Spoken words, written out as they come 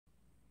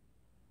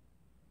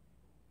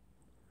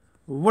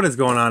What is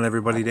going on,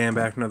 everybody? Dan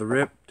back another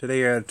rip.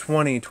 Today a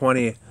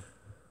 2020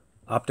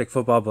 Optic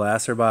football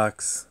blaster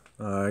box.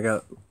 I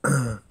got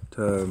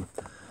to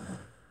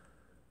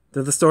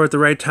the store at the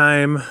right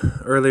time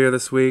earlier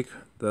this week.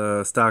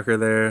 The stocker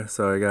there,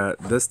 so I got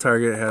this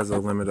target has a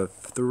limit of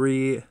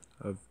 3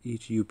 of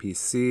each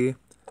UPC.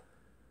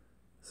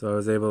 So I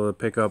was able to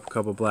pick up a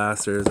couple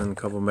blasters and a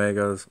couple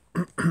megas.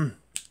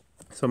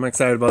 So I'm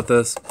excited about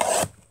this.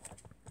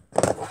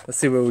 Let's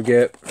see what we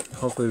get.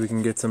 Hopefully we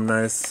can get some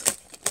nice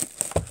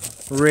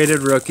rated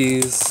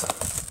rookies,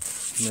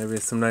 maybe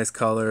some nice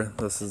color.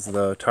 This is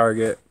the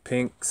Target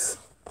pinks.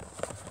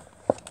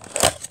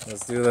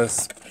 Let's do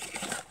this.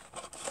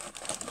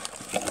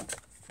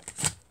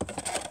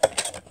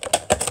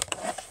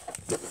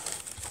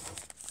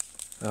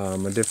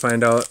 I did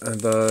find out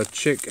the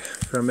chick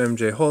from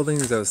MJ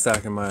Holdings that was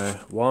stocking my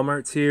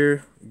Walmarts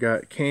here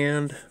got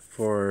canned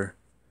for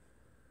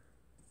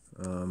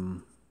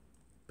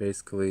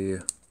basically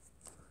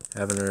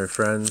having her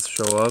friends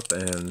show up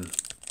and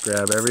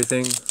grab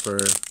everything for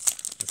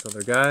this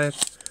other guy.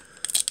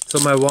 So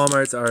my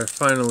Walmarts are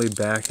finally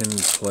back in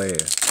play,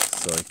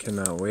 so I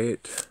cannot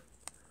wait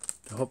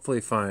to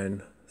hopefully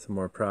find some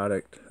more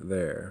product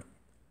there.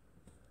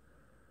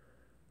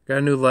 Got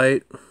a new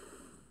light.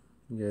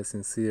 You guys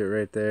can see it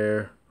right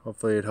there.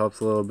 Hopefully it helps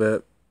a little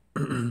bit.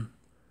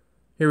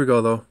 Here we go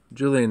though.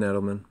 Julian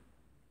Edelman,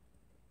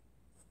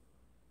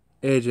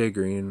 AJ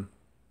Green.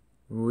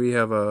 We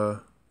have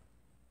a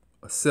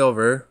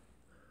silver.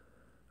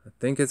 I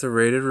think it's a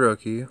rated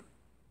rookie.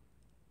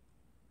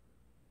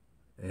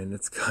 And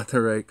it's got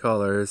the right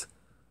colors.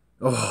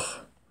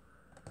 Oh,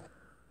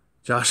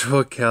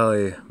 Joshua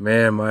Kelly.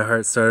 Man, my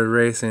heart started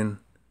racing.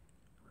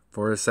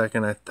 For a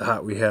second, I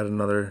thought we had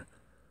another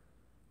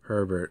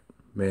Herbert.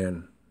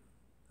 Man,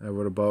 I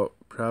would about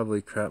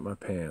probably crap my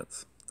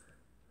pants.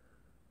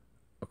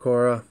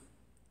 Okora.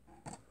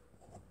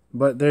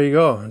 But there you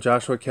go.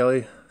 Joshua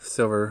Kelly,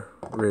 silver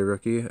rated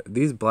rookie.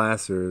 These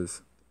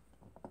blasters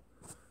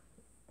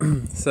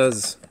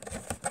says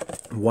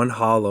 1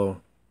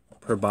 hollow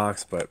per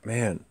box, but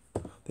man,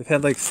 they've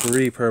had like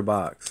 3 per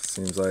box,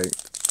 seems like.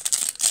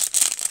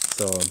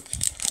 So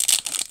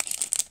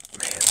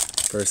man,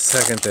 for a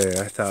second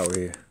there I thought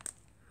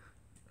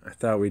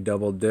we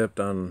double dipped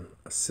on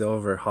a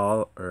silver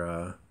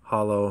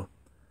hollow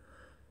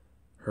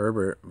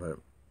Herbert. But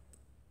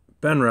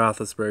Ben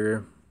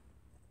Roethlisberger,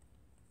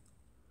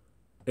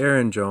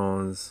 Aaron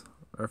Jones,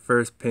 our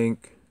first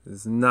pink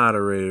is not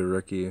a rated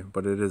rookie,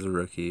 but it is a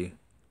rookie.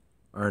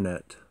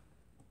 Arnett,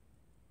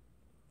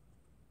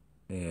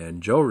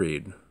 and Joe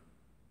Reed.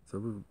 So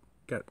we've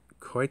got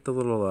quite the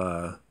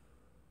little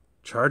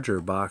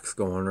Charger box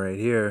going right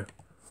here.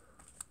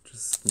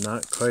 Just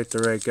not quite the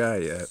right guy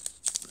yet.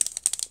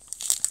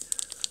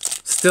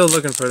 Still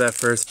looking for that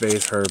first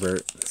base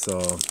Herbert,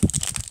 so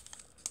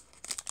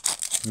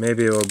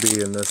maybe it will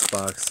be in this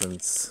box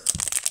since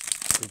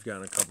we've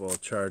gotten a couple of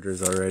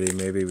Chargers already.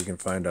 Maybe we can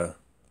find a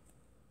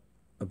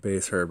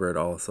base Herbert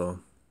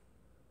also.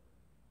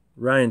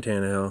 Ryan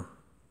Tannehill.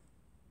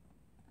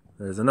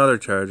 There's another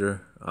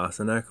Charger,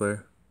 Austin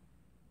Eckler.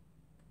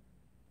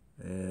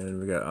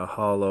 And we got a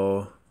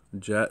hollow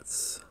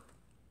Jets.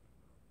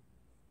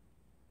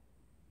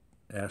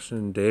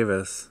 Ashton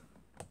Davis.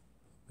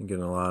 I'm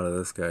getting a lot of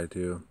this guy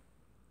too.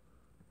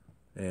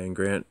 And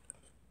Grant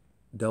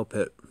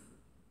Delpit.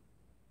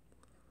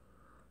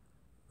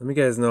 Let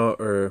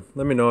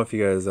me know if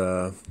you guys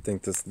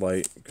think this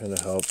light kind of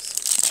helps.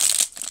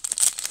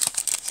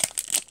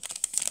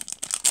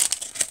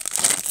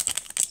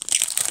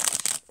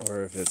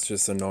 Or if it's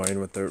just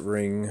annoying with the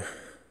ring.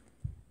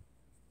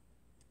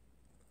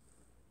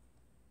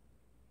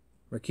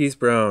 Marquise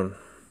Brown.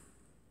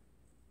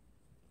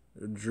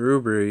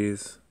 Drew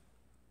Brees.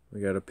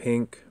 We got a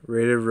pink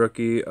rated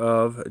rookie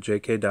of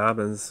J.K.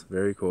 Dobbins.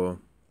 Very cool.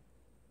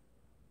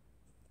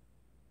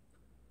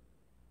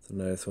 It's a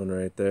nice one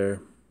right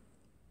there.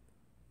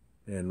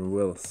 And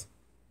Willis.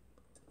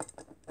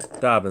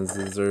 Dobbins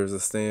deserves a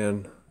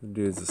stand. The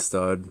dude's a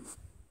stud.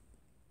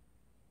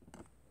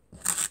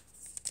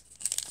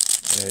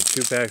 Alright,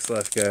 2 packs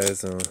left,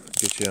 guys, and I'll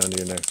get you on to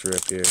your next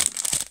rip here.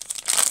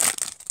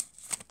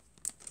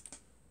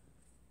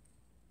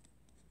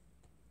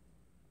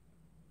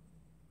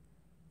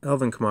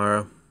 Alvin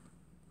Kamara.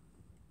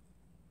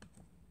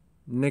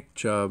 Nick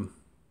Chubb.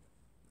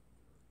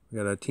 We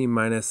got a team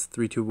minus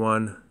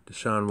 321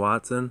 Deshaun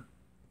Watson.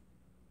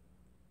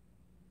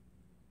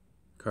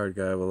 Card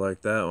guy will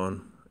like that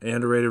one.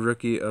 And a rated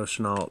rookie of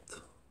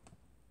Chenault.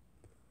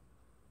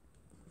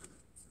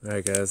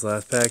 Alright guys,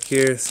 last pack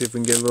here. See if we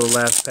can get a little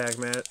last pack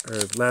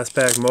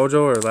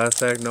mojo or last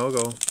pack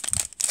no-go.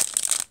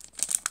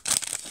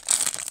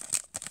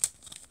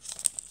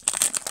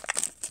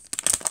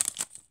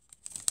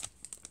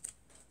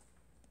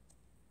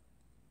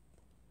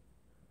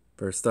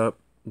 First up,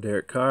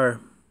 Derek Carr.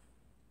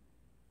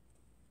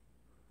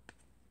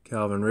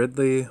 Calvin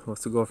Ridley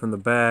wants to go from the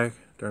back.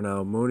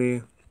 Darnell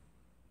Mooney.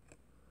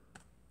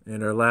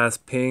 And our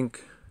last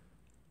pink.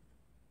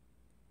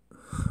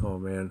 Oh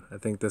man, I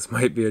think this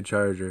might be a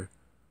Charger.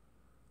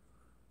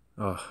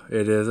 Oh,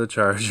 it is a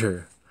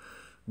charger.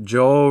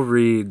 Joe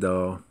Reed,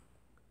 though.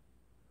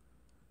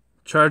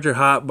 Charger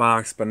hot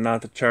box, but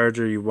not the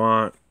charger you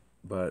want.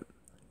 But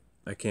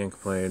I can't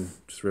complain.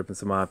 Just ripping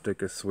some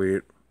Optic is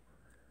sweet.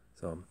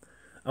 So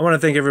I want to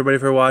thank everybody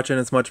for watching.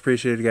 It's much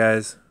appreciated,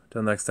 guys.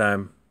 Till next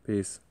time.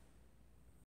 Peace.